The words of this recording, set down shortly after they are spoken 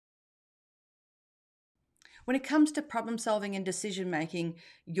When it comes to problem solving and decision making,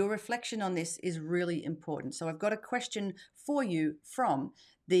 your reflection on this is really important. So I've got a question for you from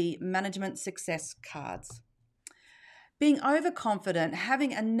the management success cards. Being overconfident,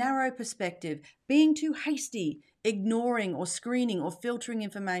 having a narrow perspective, being too hasty, ignoring or screening or filtering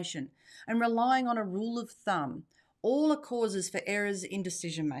information, and relying on a rule of thumb, all are causes for errors in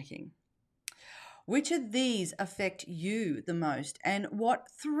decision making. Which of these affect you the most, and what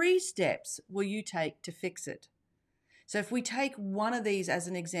 3 steps will you take to fix it? So if we take one of these as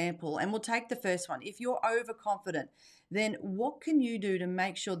an example, and we'll take the first one, if you're overconfident, then what can you do to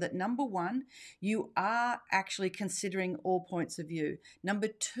make sure that number 1, you are actually considering all points of view? Number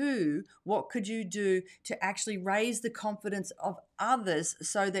 2, what could you do to actually raise the confidence of others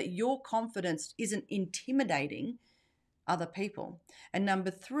so that your confidence isn't intimidating other people? And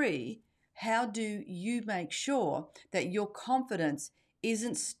number 3, how do you make sure that your confidence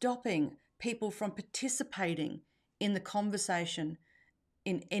isn't stopping people from participating in the conversation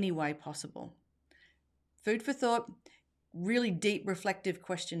in any way possible? Food for thought, really deep reflective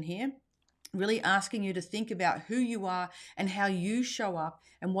question here. Really asking you to think about who you are and how you show up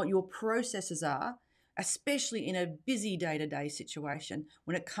and what your processes are, especially in a busy day-to-day situation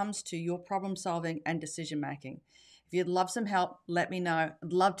when it comes to your problem solving and decision making. If you'd love some help, let me know.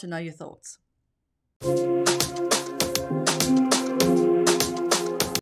 I'd love to know your thoughts.